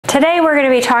Today we're going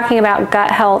to be talking about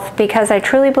gut health because I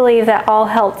truly believe that all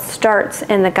health starts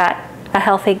in the gut. A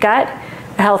healthy gut,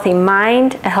 a healthy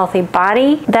mind, a healthy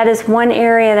body. That is one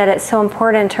area that it's so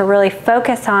important to really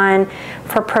focus on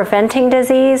for preventing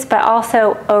disease, but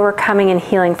also overcoming and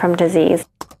healing from disease.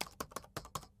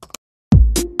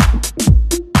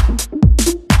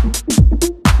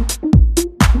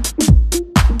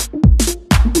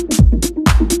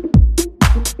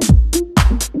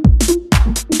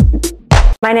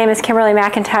 My name is Kimberly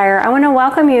McIntyre. I want to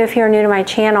welcome you if you're new to my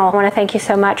channel. I want to thank you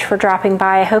so much for dropping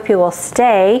by. I hope you will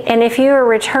stay. And if you are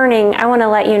returning, I want to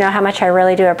let you know how much I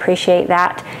really do appreciate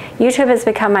that. YouTube has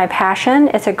become my passion.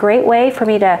 It's a great way for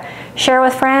me to share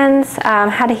with friends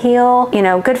how to heal,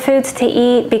 good foods to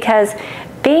eat, because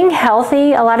being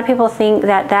healthy, a lot of people think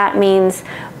that that means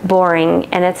boring,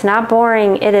 and it's not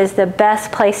boring. It is the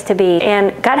best place to be,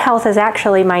 and gut health is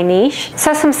actually my niche.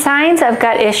 So some signs of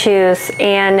gut issues,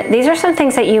 and these are some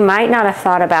things that you might not have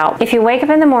thought about. If you wake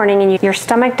up in the morning and your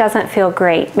stomach doesn't feel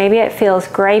great, maybe it feels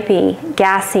gripey,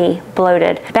 gassy,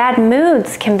 bloated. Bad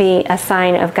moods can be a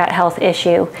sign of gut health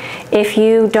issue. If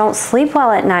you don't sleep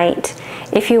well at night,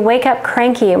 if you wake up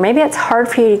cranky, or maybe it's hard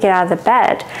for you to get out of the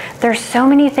bed, there's so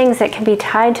many things that can be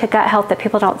tied to gut health that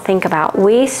people don't think about.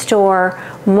 We store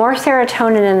more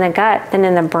serotonin in the gut than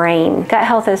in the brain. Gut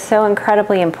health is so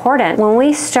incredibly important. When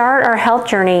we start our health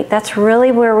journey, that's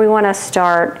really where we want to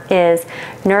start, is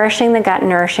nourishing the gut,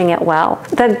 nourishing it well.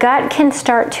 The gut can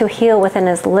start to heal within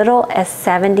as little as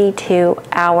 72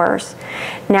 hours.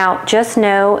 Now, just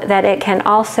know that it can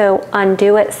also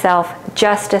undo itself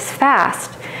just as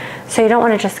fast. So you don't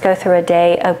want to just go through a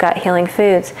day of gut healing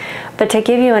foods, but to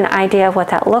give you an idea of what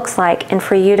that looks like and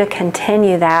for you to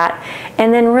continue that,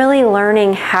 and then really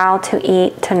learning how to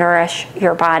eat to nourish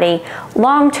your body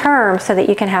long term so that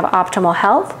you can have optimal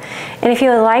health. And if you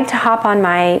would like to hop on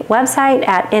my website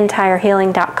at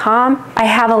entirehealing.com, I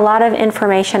have a lot of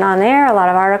information on there, a lot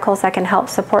of articles that can help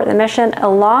support the mission,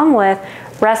 along with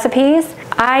recipes.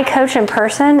 I coach in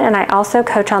person and I also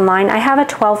coach online. I have a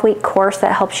 12-week course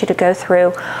that helps you to go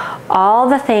through all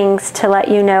the things to let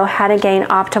you know how to gain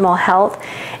optimal health.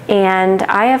 And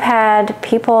I have had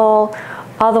people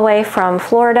all the way from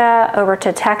Florida over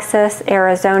to Texas,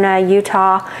 Arizona,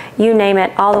 Utah, you name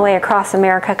it, all the way across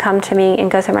America come to me and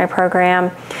go through my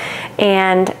program.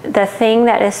 And the thing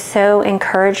that is so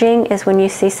encouraging is when you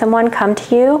see someone come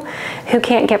to you who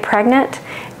can't get pregnant,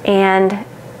 and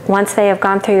once they have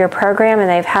gone through your program and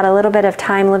they've had a little bit of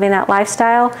time living that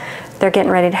lifestyle, they're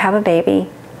getting ready to have a baby.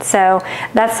 So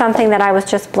that's something that I was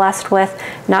just blessed with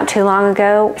not too long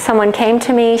ago. Someone came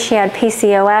to me, she had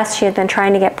PCOS, she had been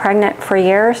trying to get pregnant for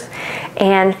years,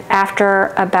 and after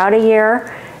about a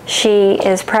year, she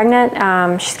is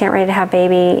pregnant. She's getting ready to have a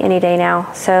baby any day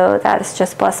now. So that's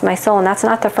just blessed my soul, and that's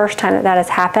not the first time that that has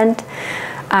happened.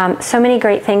 So many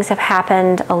great things have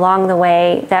happened along the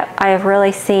way that I have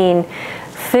really seen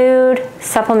food,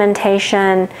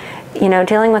 supplementation,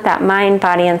 dealing with that mind,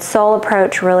 body, and soul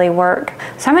approach really work.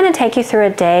 So I'm going to take you through a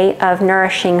day of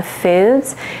nourishing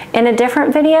foods. In a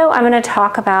different video, I'm going to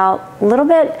talk about a little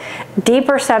bit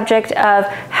deeper subject of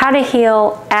how to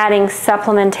heal, adding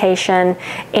supplementation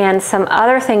and some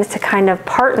other things to kind of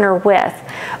partner with.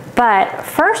 But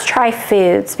first, try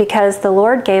foods, because the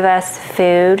Lord gave us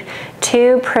food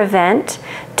to prevent,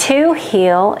 to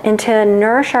heal, and to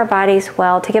nourish our bodies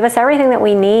well, to give us everything that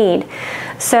we need.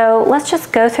 So let's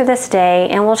just go through this day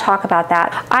and we'll talk about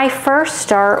that. I first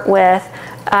start with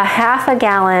a half a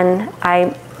gallon.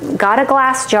 I got a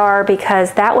glass jar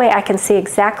because that way I can see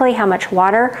exactly how much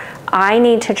water I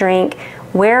need to drink.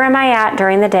 Where am I at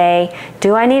during the day?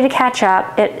 Do I need to catch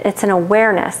up? It's an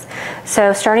awareness.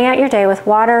 So starting out your day with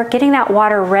water, getting that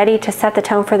water ready to set the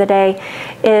tone for the day,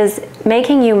 is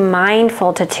making you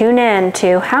mindful to tune in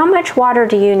to how much water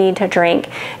do you need to drink.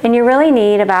 And you really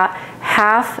need about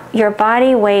half your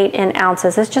body weight in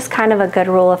ounces. It's just kind of a good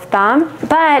rule of thumb.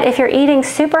 But if you're eating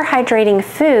super hydrating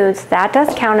foods, that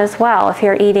does count as well. If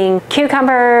you're eating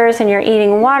cucumbers and you're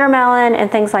eating watermelon and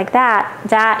things like that,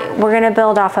 we're going to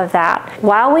build off of that.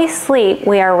 While we sleep,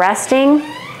 we are resting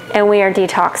and we are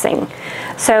detoxing.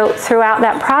 So throughout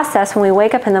that process, when we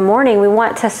wake up in the morning, we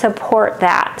want to support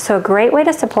that. So a great way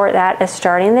to support that is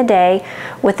starting the day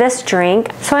with this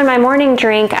drink. So in my morning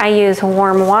drink, I use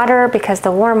warm water because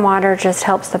the warm water just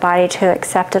helps the body to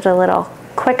accept it a little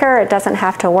quicker. It doesn't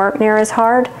have to work near as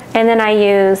hard. And then I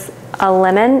use a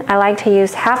lemon. I like to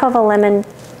use half of a lemon,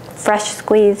 fresh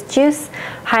squeezed juice,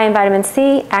 high in vitamin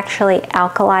C, actually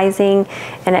alkalizing,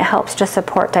 and it helps to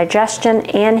support digestion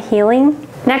and healing.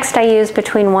 Next, I use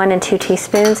between 1 and 2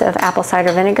 teaspoons of apple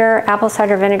cider vinegar. Apple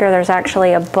cider vinegar, there's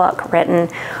actually a book written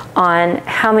on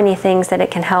how many things that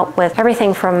it can help with.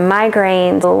 Everything from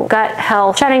migraines, gut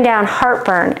health, shutting down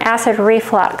heartburn, acid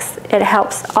reflux. It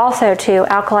helps also to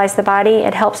alkalize the body.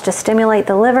 It helps to stimulate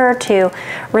the liver, to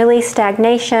release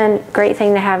stagnation. Great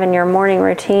thing to have in your morning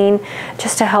routine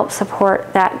just to help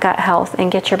support that gut health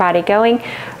and get your body going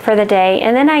for the day.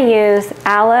 And then I use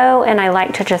aloe, and I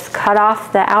like to just cut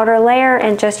off the outer layer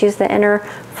and just use the inner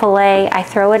fillet. I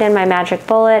throw it in my Magic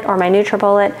Bullet or my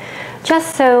NutriBullet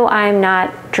just so I'm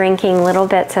not drinking little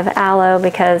bits of aloe,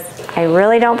 because I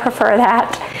really don't prefer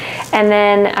that. And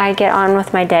then I get on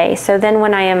with my day. So then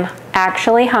when I am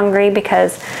actually hungry,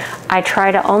 because I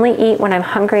try to only eat when I'm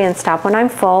hungry and stop when I'm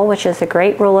full, which is a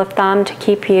great rule of thumb to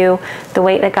keep you the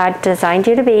weight that God designed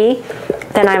you to be,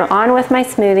 then I'm on with my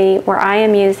smoothie, where I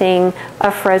am using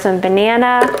a frozen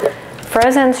banana,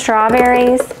 frozen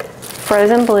strawberries,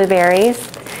 frozen blueberries,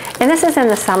 and this is in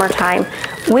the summertime.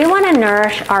 We want to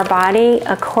nourish our body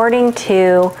according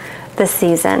to the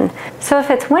season. So if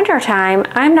it's wintertime,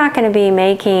 I'm not going to be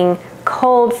making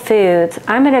cold foods.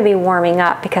 I'm going to be warming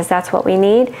up, because that's what we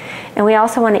need. And we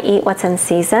also want to eat what's in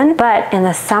season. But in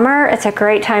the summer, it's a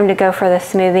great time to go for the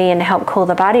smoothie and to help cool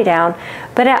the body down.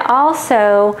 But it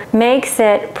also makes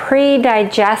it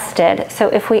pre-digested. So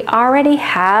if we already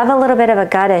have a little bit of a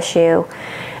gut issue,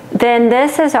 then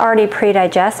this is already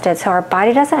pre-digested, so our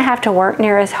body doesn't have to work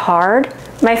near as hard.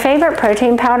 My favorite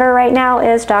protein powder right now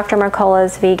is Dr.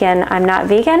 Mercola's vegan. I'm not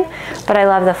vegan, but I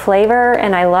love the flavor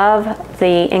and I love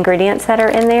the ingredients that are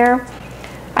in there.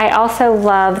 I also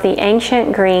love the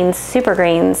Ancient Greens Super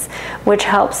Greens, which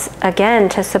helps, again,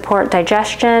 to support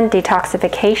digestion,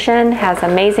 detoxification, has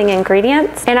amazing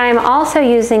ingredients. And I'm also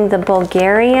using the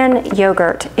Bulgarian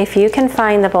yogurt. If you can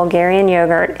find the Bulgarian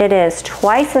yogurt, it is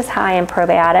twice as high in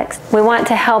probiotics. We want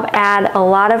to help add a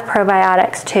lot of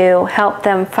probiotics to help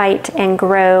them fight and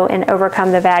grow and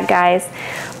overcome the bad guys.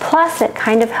 Plus, it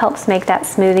kind of helps make that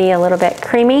smoothie a little bit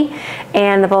creamy.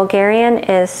 And the Bulgarian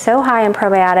is so high in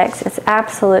probiotics, it's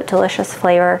absolute delicious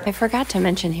flavor. I forgot to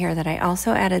mention here that I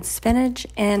also added spinach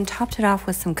and topped it off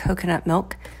with some coconut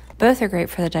milk. Both are great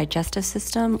for the digestive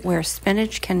system, where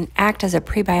spinach can act as a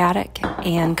prebiotic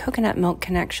and coconut milk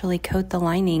can actually coat the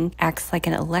lining, acts like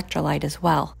an electrolyte as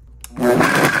well.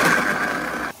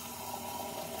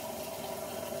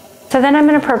 So then I'm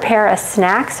going to prepare a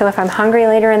snack. So if I'm hungry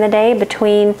later in the day,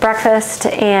 between breakfast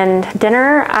and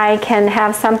dinner, I can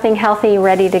have something healthy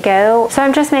ready to go. So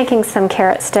I'm just making some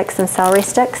carrot sticks and celery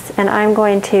sticks, and I'm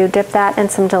going to dip that in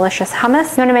some delicious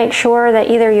hummus. You want to make sure that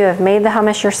either you have made the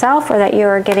hummus yourself or that you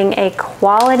are getting a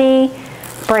quality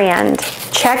brand.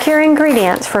 Check your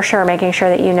ingredients for sure, making sure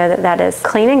that you know that that is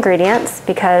clean ingredients,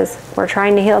 because we're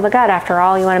trying to heal the gut after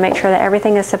all. You want to make sure that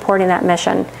everything is supporting that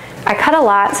mission. I cut a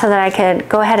lot so that I could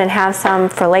go ahead and have some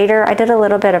for later. I did a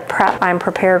little bit of prep. I'm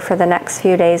prepared for the next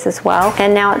few days as well.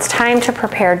 And now it's time to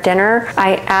prepare dinner.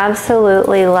 I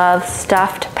absolutely love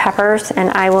stuffed peppers,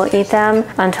 and I will eat them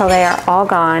until they are all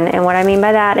gone. And what I mean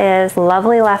by that is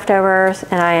lovely leftovers,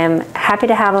 and I am happy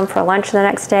to have them for lunch the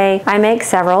next day. I make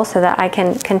several so that I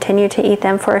can continue to eat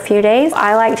them for a few days.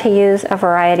 I like to use a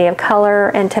variety of color,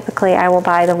 and typically I will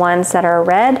buy the ones that are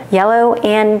red, yellow,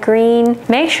 and green.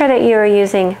 Make sure that you are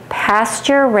using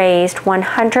pasture-raised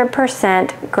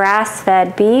 100%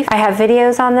 grass-fed beef. I have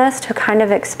videos on this to kind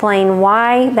of explain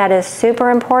why that is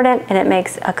super important, and it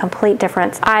makes a complete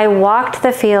difference. I walked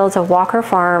the fields of Walker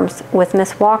Farms with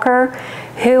Miss Walker,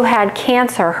 who had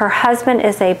cancer. Her husband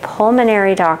is a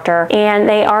pulmonary doctor, and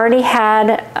they already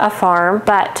had a farm,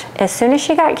 but as soon as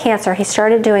she got cancer, he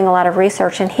started doing a lot of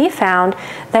research, and he found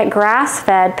that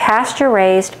grass-fed,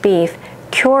 pasture-raised beef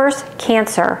cures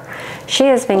cancer. She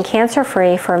has been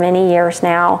cancer-free for many years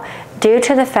now due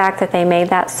to the fact that they made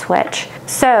that switch.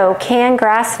 So, can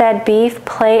grass-fed beef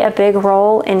play a big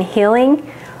role in healing?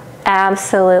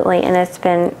 Absolutely, and it's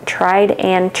been tried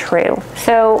and true.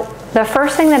 So, the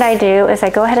first thing that I do is I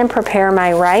go ahead and prepare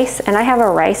my rice, and I have a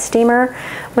rice steamer,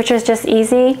 which is just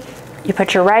easy. You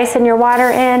put your rice and your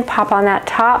water in, pop on that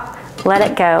top, let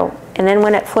it go. And then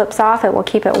when it flips off, it will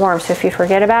keep it warm. So if you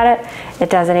forget about it, it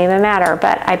doesn't even matter.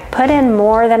 But I put in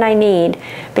more than I need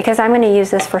because I'm going to use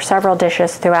this for several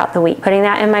dishes throughout the week. Putting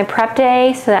that in my prep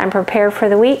day so that I'm prepared for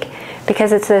the week,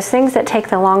 because it's those things that take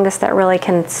the longest that really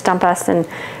can stump us and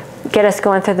get us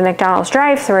going through the McDonald's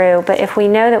drive-thru. But if we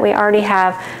know that we already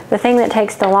have the thing that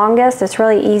takes the longest, it's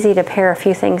really easy to pair a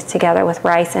few things together with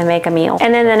rice and make a meal.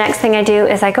 And then the next thing I do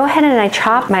is I go ahead and I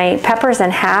chop my peppers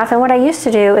in half. And what I used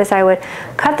to do is I would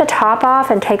cut the top off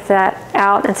and take that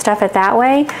out and stuff it that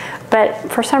way, but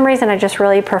for some reason I just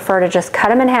really prefer to just cut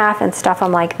them in half and stuff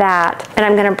them like that. And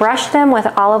I'm gonna brush them with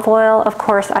olive oil. Of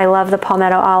course, I love the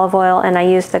palmetto olive oil, and I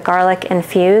use the garlic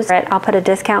infused. I'll put a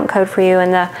discount code for you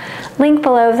in the link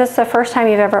below. If this is the first time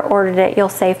you've ever ordered it, you'll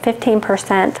save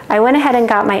 15%. I went ahead and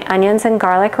got my onions and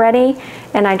garlic ready,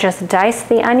 and I just diced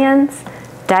the onions,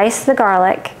 diced the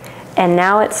garlic, and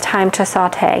now it's time to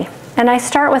saute. And I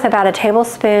start with about a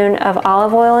tablespoon of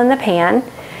olive oil in the pan,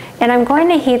 and I'm going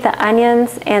to heat the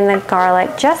onions and the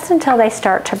garlic just until they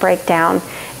start to break down.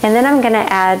 And then I'm gonna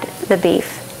add the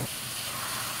beef.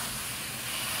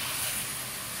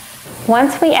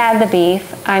 Once we add the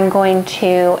beef, I'm going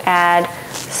to add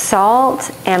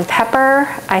salt and pepper.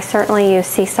 I certainly use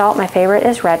sea salt. My favorite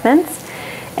is Redmond's.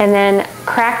 And then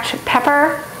cracked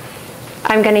pepper.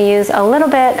 I'm gonna use a little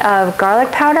bit of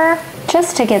garlic powder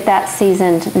just to get that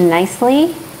seasoned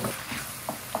nicely.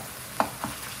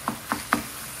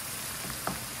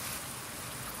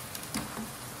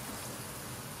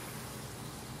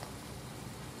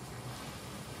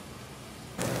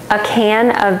 A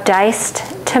can of diced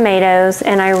tomatoes,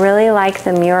 and I really like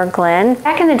the Muir Glen.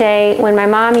 Back in the day, when my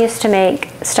mom used to make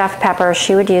stuffed peppers,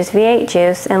 she would use V8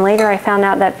 juice, and later I found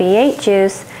out that V8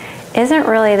 juice isn't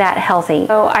really that healthy.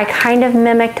 So I kind of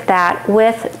mimicked that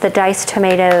with the diced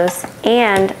tomatoes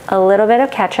and a little bit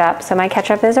of ketchup. So my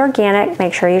ketchup is organic.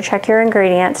 Make sure you check your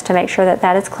ingredients to make sure that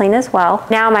that is clean as well.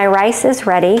 Now my rice is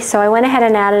ready, so I went ahead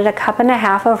and added a 1.5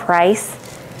 cups of rice.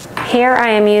 Here I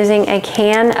am using a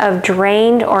can of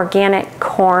drained organic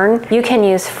corn. You can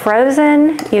use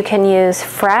frozen, you can use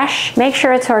fresh. Make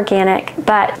sure it's organic,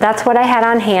 but that's what I had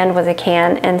on hand was a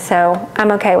can, and so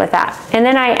I'm okay with that. And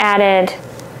then I added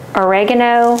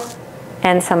oregano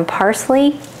and some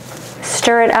parsley.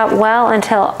 Stir it up well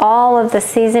until all of the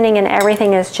seasoning and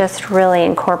everything is just really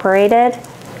incorporated.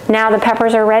 Now the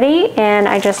peppers are ready, and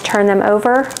I just turn them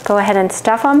over. Go ahead and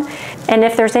stuff them. And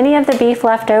if there's any of the beef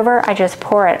left over, I just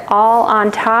pour it all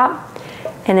on top,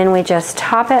 and then we just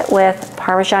top it with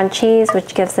Parmesan cheese,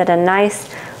 which gives it a nice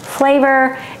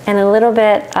flavor and a little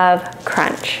bit of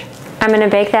crunch. I'm gonna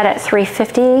bake that at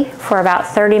 350 for about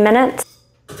 30 minutes.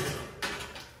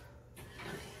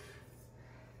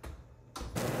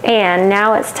 And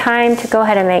now it's time to go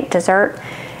ahead and make dessert.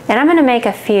 And I'm gonna make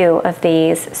a few of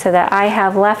these so that I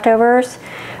have leftovers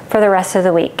for the rest of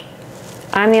the week.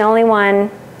 I'm the only one,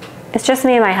 it's just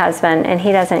me and my husband, and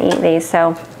he doesn't eat these,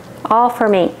 so all for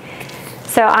me.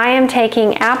 So I am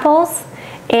taking apples,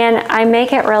 and I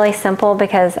make it really simple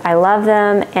because I love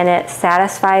them and it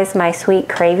satisfies my sweet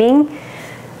craving.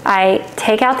 I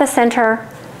take out the center,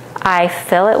 I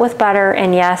fill it with butter,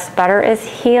 and yes, butter is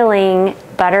healing,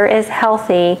 butter is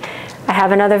healthy. I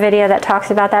have another video that talks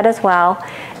about that as well.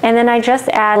 And then I just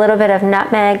add a little bit of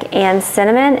nutmeg and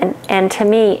cinnamon. And to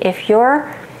me, if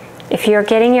you're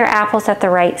getting your apples at the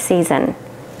right season,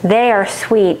 they are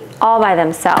sweet all by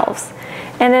themselves.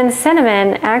 And then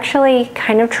cinnamon actually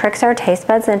kind of tricks our taste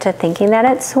buds into thinking that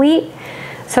it's sweet.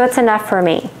 So it's enough for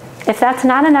me. If that's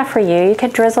not enough for you, you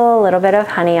could drizzle a little bit of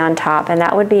honey on top, and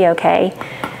that would be okay,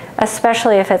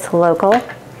 especially if it's local.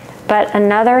 But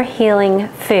another healing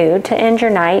food to end your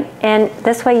night, and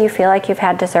this way you feel like you've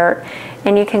had dessert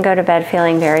and you can go to bed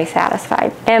feeling very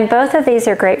satisfied. And both of these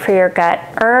are great for your gut.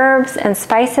 Herbs and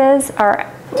spices are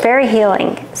very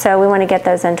healing, so we want to get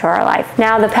those into our life.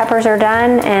 Now the peppers are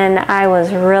done, and I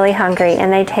was really hungry,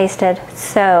 and they tasted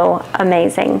so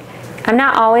amazing. I'm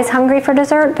not always hungry for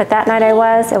dessert, but that night I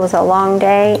was. It was a long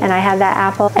day, and I had that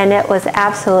apple, and it was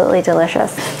absolutely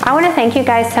delicious. I want to thank you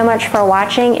guys so much for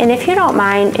watching, and if you don't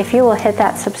mind, if you will hit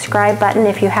that subscribe button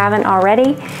if you haven't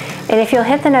already, and if you'll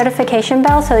hit the notification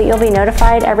bell so that you'll be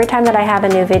notified every time that I have a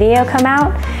new video come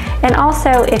out. And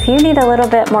also, if you need a little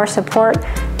bit more support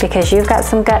because you've got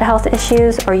some gut health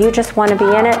issues, or you just want to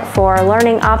be in it for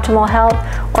learning optimal health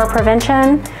or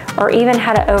prevention, or even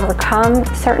how to overcome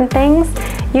certain things,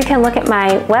 you can look at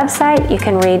my website. You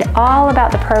can read all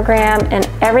about the program and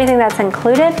everything that's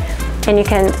included, and you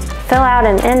can fill out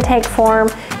an intake form,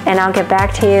 and I'll get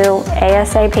back to you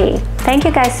ASAP. Thank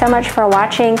you guys so much for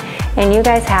watching, and you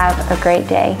guys have a great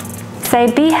day.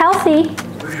 Say, be healthy.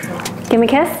 Give me a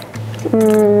kiss.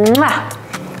 Mwah.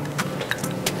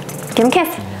 Give me a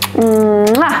kiss.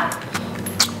 Mwah.